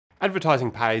Advertising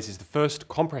Pays is the first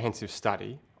comprehensive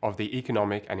study of the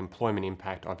economic and employment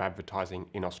impact of advertising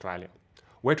in Australia.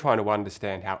 We're trying to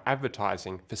understand how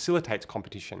advertising facilitates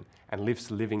competition and lifts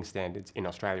living standards in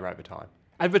Australia over time.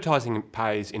 Advertising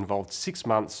Pays involved 6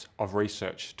 months of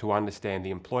research to understand the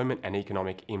employment and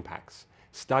economic impacts,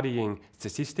 studying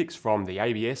statistics from the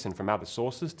ABS and from other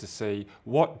sources to see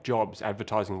what jobs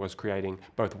advertising was creating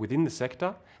both within the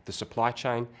sector, the supply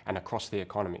chain and across the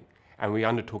economy. And we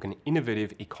undertook an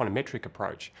innovative econometric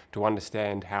approach to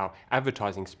understand how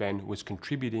advertising spend was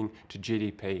contributing to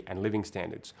GDP and living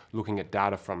standards, looking at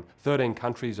data from 13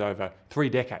 countries over 3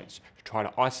 decades to try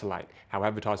to isolate how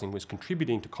advertising was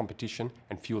contributing to competition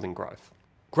and fueling growth.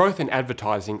 Growth in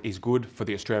advertising is good for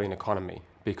the Australian economy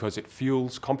because it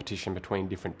fuels competition between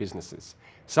different businesses.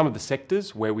 Some of the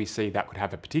sectors where we see that could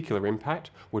have a particular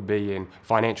impact would be in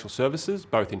financial services,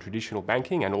 both in traditional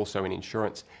banking and also in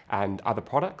insurance and other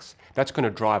products. That's going to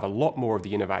drive a lot more of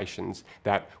the innovations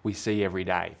that we see every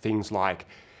day. Things like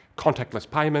contactless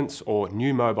payments or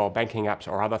new mobile banking apps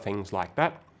or other things like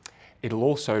that. It'll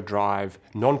also drive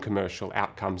non-commercial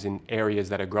outcomes in areas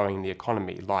that are growing in the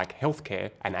economy, like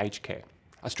healthcare and aged care.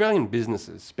 Australian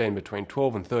businesses spend between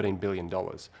 $12 and $13 billion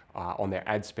on their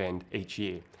ad spend each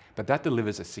year, but that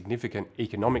delivers a significant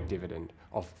economic dividend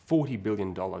of $40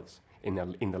 billion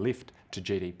in the lift to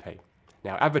GDP.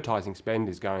 Now, advertising spend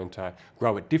is going to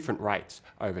grow at different rates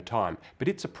over time, but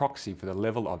it's a proxy for the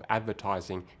level of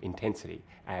advertising intensity,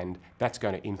 and that's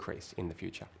going to increase in the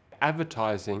future.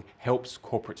 Advertising helps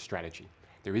corporate strategy.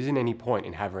 There isn't any point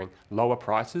in having lower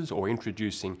prices or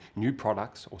introducing new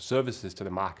products or services to the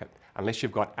market unless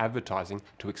you've got advertising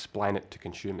to explain it to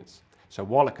consumers. So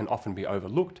while it can often be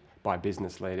overlooked by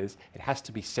business leaders, it has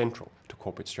to be central to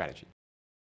corporate strategy.